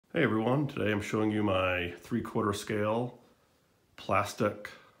Hey everyone, today I'm showing you my 3/4 scale plastic,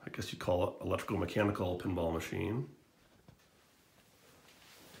 I guess you'd call it electrical mechanical pinball machine.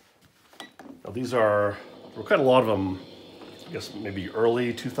 Now there were quite a lot of them, I guess maybe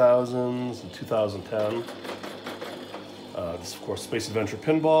early 2000s and 2010. This is of course Space Adventure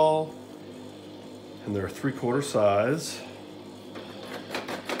Pinball, and they're 3/4 size.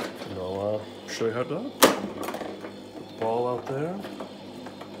 And I'll show you how to do it. Put the ball out there.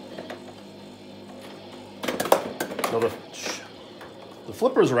 Now the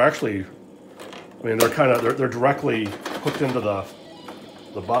flippers are actually, I mean, they're directly hooked into the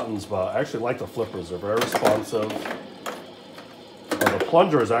buttons, but I actually like the flippers. They're very responsive. The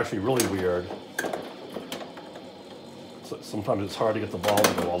plunger is actually really weird. So sometimes it's hard to get the ball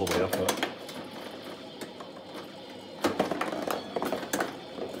to go all the way up it.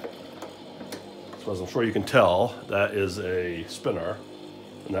 So as I'm sure you can tell, that is a spinner,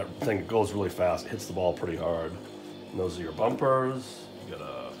 and that thing goes really fast. It hits the ball pretty hard. And those are your bumpers. You got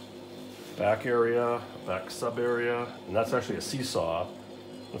a back area, a back sub area, and that's actually a seesaw.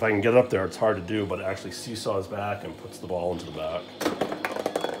 If I can get up there, it's hard to do, but it actually seesaws back and puts the ball into the back.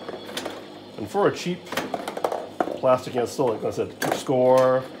 And for a cheap plastic, it's still, like I said, cheap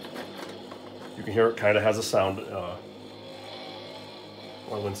score. You can hear it kind of has a sound, well,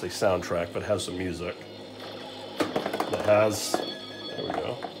 I wouldn't say soundtrack, but it has some music. It has, there we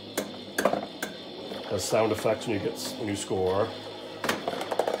go. Has sound effects when you score.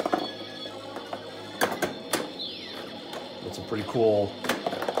 Got some pretty cool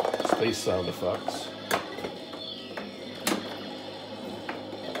space sound effects.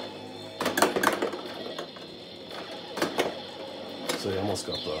 See, I almost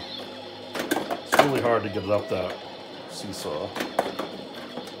got it's really hard to get it up that seesaw.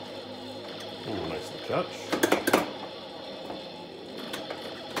 Ooh, nice little catch.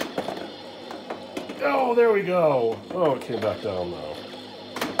 Oh, there we go. Oh, it came back down now.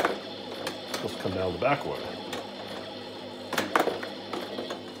 Supposed to come down the back way.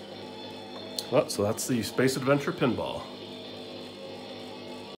 Well, so that's the Space Adventure Pinball.